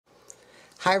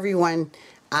Hi everyone.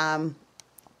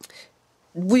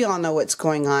 We all know what's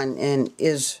going on in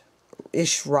Israel.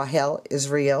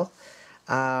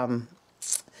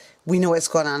 We know what's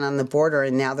going on the border,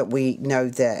 and now that we know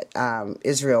that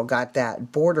Israel got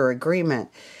that border agreement,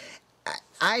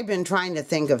 I've been trying to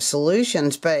think of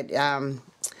solutions, but I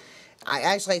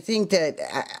actually think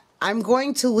that I'm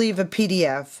going to leave a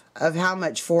PDF of how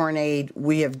much foreign aid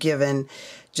we have given.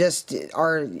 Just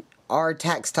our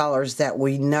tax dollars that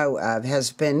we know of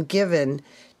has been given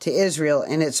to Israel,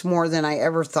 and it's more than I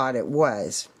ever thought it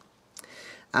was.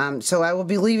 So I will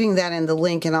be leaving that in the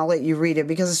link, and I'll let you read it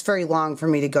because it's very long for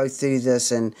me to go through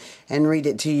this and read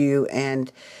it to you.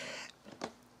 And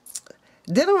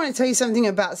then I want to tell you something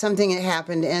about something that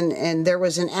happened, and there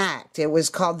was an act. It was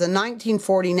called the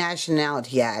 1940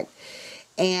 Nationality Act.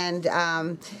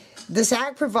 And this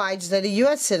act provides that a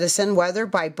U.S. citizen, whether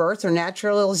by birth or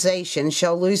naturalization,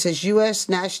 shall lose his U.S.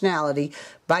 nationality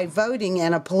by voting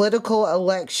in a political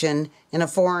election in a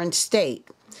foreign state.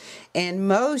 And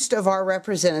most of our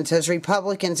representatives,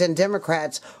 Republicans and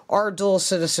Democrats, are dual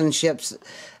citizenships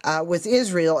with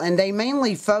Israel, and they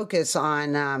mainly focus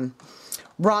on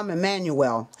Rahm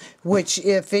Emanuel, which,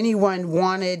 if anyone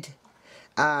wanted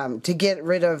to get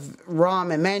rid of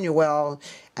Rahm Emanuel,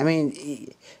 I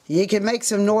mean, you can make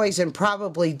some noise and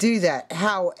probably do that.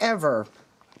 However,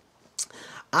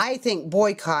 I think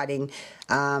boycotting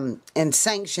and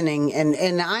sanctioning,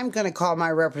 and I'm going to call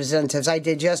my representatives. I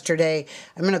did yesterday.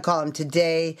 I'm going to call them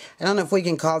today. I don't know if we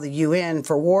can call the UN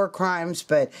for war crimes,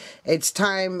 but it's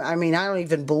time. I mean, I don't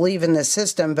even believe in this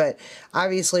system, but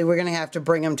obviously we're going to have to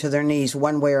bring them to their knees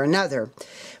one way or another.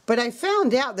 But I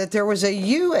found out that there was a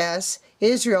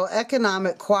U.S.-Israel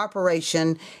Economic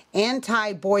Cooperation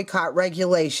anti-boycott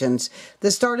regulations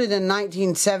that started in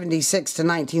 1976 to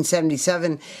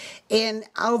 1977. And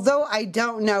although I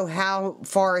don't know how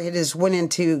far it has went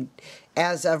into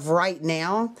as of right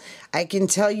now, I can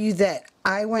tell you that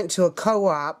I went to a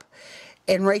co-op,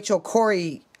 and Rachel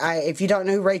Corrie, if you don't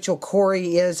know who Rachel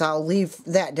Corrie is, I'll leave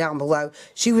that down below.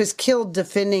 She was killed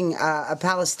defending a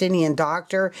Palestinian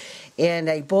doctor, and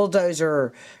a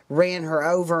bulldozer ran her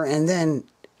over and then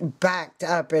backed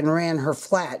up and ran her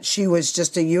flat. She was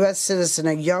just a U.S. citizen,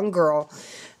 a young girl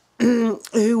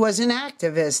who was an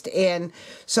activist. And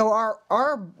so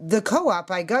the co-op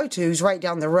I go to is right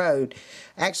down the road.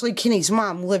 Actually, Kenny's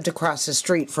mom lived across the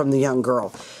street from the young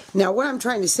girl. Now, what I'm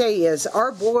trying to say is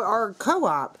our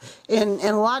co-op and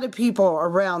a lot of people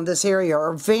around this area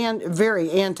are very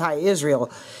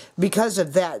anti-Israel because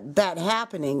of that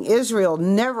happening. Israel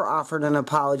never offered an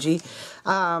apology.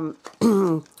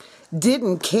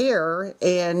 Didn't care,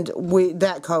 and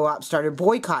that co-op started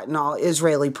boycotting all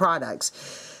Israeli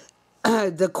products.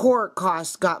 The court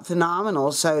costs got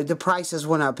phenomenal, so the prices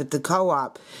went up at the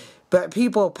co-op. But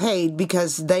people paid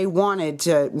because they wanted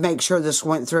to make sure this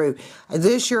went through.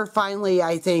 This year, finally,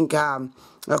 I think a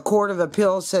court of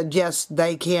appeals said, yes,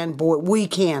 they can, we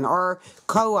can. Our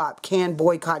co-op can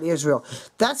boycott Israel.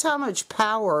 That's how much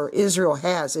power Israel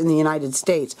has in the United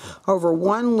States. Over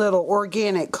one little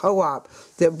organic co-op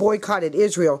that boycotted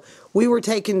Israel, we were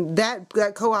taken, that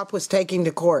co-op was taken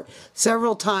to court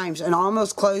several times and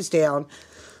almost closed down.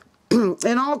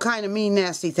 And all kind of mean,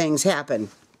 nasty things happened.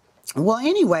 Well,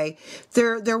 anyway,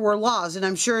 there were laws, and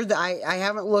I'm sure that I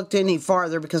haven't looked any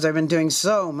farther because I've been doing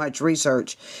so much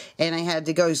research, and I had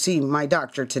to go see my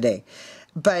doctor today.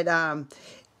 But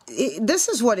this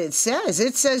is what it says.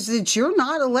 It says that you're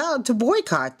not allowed to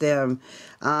boycott them.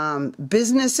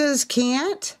 Businesses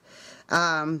can't.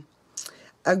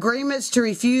 Agreements to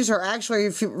refuse or actually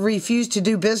refuse to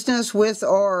do business with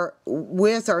or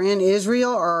in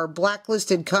Israel are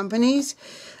blacklisted companies.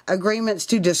 Agreements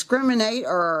to discriminate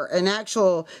or an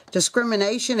actual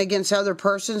discrimination against other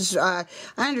persons. I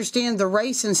understand the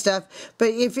race and stuff, but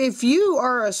if you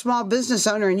are a small business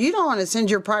owner and you don't want to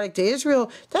send your product to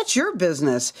Israel, that's your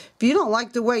business. If you don't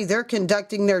like the way they're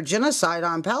conducting their genocide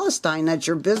on Palestine, that's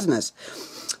your business.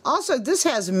 Also, this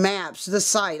has maps, the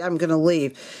site I'm going to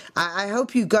leave. I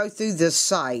hope you go through this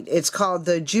site. It's called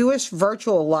the Jewish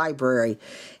Virtual Library,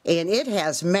 and it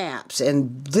has maps,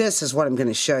 and this is what I'm going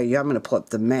to show you. I'm going to pull up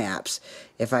the maps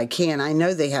if I can. I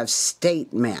know they have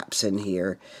state maps in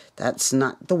here. That's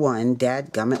not the one.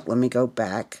 Dadgummit, let me go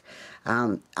back.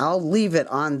 I'll leave it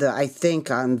on the, I think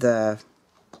on the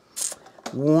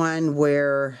one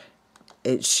where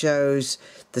it shows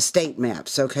the state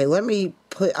maps. Okay, let me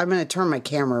I'm going to turn my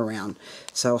camera around.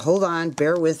 So hold on,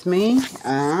 bear with me.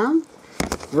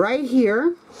 Right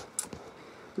here,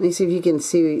 let me see if you can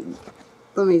see.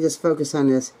 Let me just focus on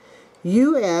this.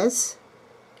 U.S.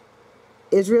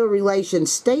 Israel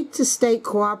relations, state-to-state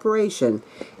cooperation.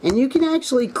 And you can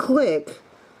actually click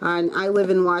and I live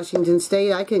in Washington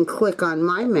State, I can click on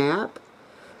my map.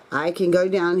 I can go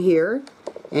down here,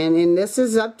 and this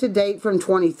is up to date from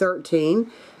 2013.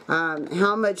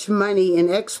 How much money in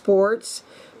exports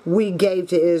we gave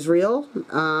to Israel.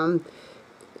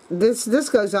 This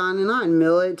goes on and on.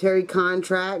 Military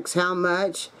contracts, how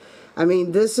much. I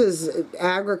mean, this is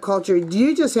agriculture.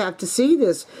 You just have to see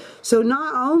this. So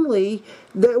not only,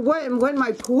 what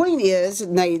my point is,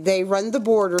 they run the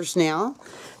borders now.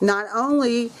 Not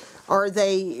only are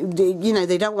they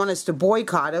don't want us to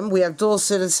boycott them. We have dual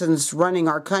citizens running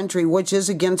our country, which is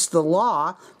against the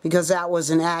law because that was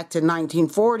an act in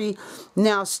 1940.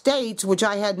 Now states, which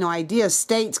I had no idea,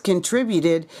 states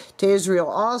contributed to Israel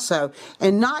also.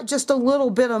 And not just a little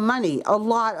bit of money, a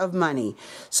lot of money.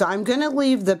 So I'm going to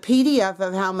leave the PDF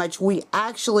of how much we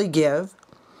actually give.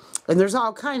 And there's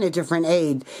all kind of different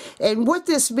aid. And what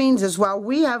this means is while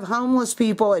we have homeless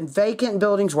people in vacant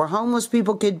buildings where homeless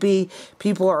people could be,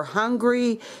 people are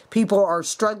hungry, people are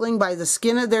struggling by the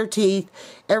skin of their teeth,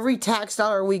 every tax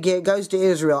dollar we get goes to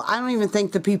Israel. I don't even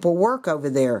think the people work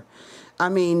over there. I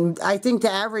mean, I think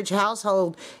the average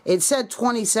household, it said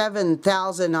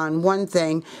 27,000 on one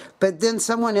thing, but then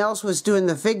someone else was doing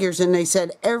the figures and they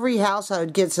said every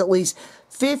household gets at least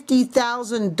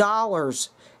 $50,000.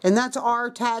 And that's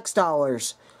our tax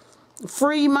dollars.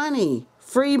 Free money.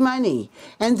 Free money.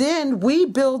 And then we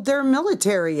build their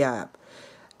military up.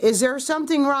 Is there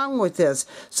something wrong with this?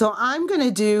 So I'm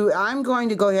going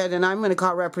to go ahead and I'm going to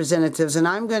call representatives and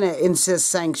I'm going to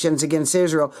insist sanctions against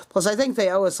Israel. Plus, I think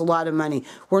they owe us a lot of money.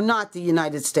 We're not the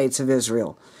United States of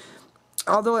Israel.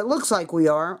 Although it looks like we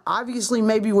are. Obviously,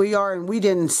 maybe we are and we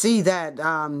didn't see that,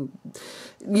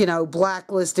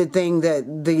 blacklisted thing,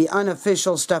 that the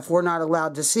unofficial stuff we're not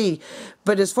allowed to see.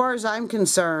 But as far as I'm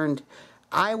concerned,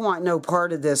 I want no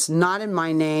part of this. Not in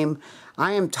my name.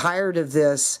 I am tired of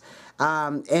this.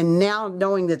 And now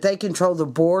knowing that they control the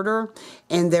border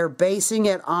and they're basing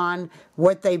it on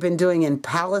what they've been doing in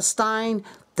Palestine,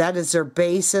 that is their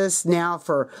basis now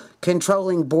for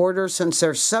controlling borders since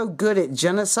they're so good at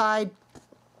genocide.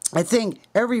 I think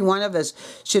every one of us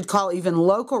should call even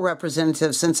local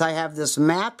representatives, since I have this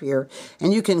map here,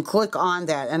 and you can click on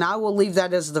that, and I will leave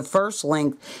that as the first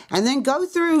link, and then go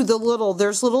through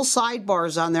there's little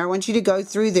sidebars on there. I want you to go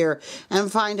through there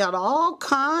and find out all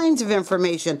kinds of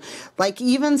information, like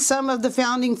even some of the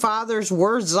founding fathers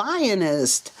were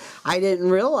Zionist. I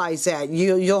didn't realize that.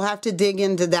 You'll have to dig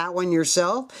into that one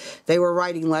yourself. They were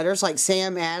writing letters like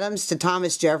Sam Adams to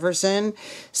Thomas Jefferson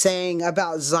saying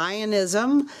about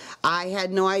Zionism. I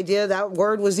had no idea that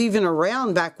word was even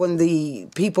around back when the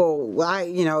people,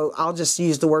 I'll just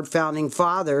use the word founding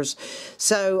fathers.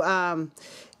 So,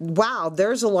 wow,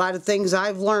 there's a lot of things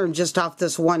I've learned just off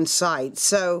this one site.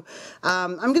 So,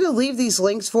 I'm going to leave these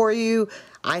links for you.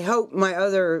 I hope my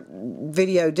other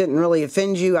video didn't really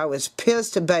offend you. I was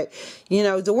pissed, but,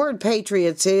 the word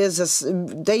patriots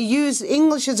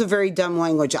English is a very dumb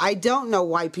language. I don't know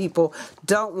why people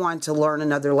don't want to learn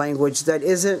another language that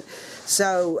isn't.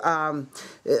 So,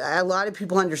 a lot of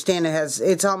people understand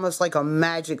it's almost like a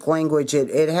magic language.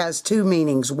 It has two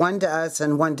meanings, one to us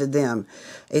and one to them.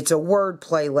 It's a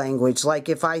wordplay language. Like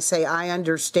if I say I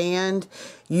understand,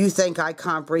 you think I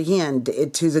comprehend.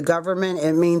 To the government,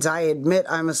 it means I admit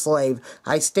I'm a slave.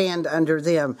 I stand under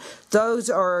them. Those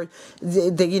are,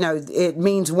 it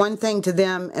means one thing to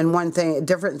them and a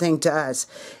different thing to us.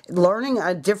 Learning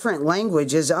a different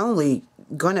language is only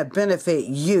going to benefit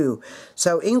you.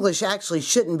 So English actually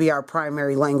shouldn't be our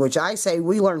primary language. I say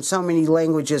we learn so many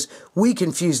languages, we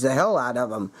confuse the hell out of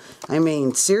them. I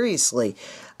mean, seriously.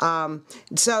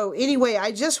 So anyway,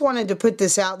 I just wanted to put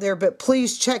this out there, but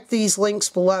please check these links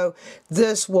below.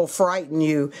 This will frighten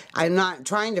you. I'm not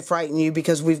trying to frighten you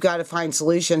because we've got to find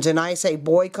solutions. And I say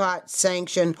boycott,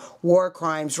 sanction, war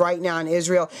crimes right now in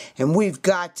Israel. And we've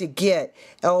got to get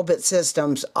Elbit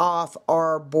systems off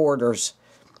our borders.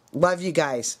 Love you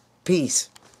guys. Peace.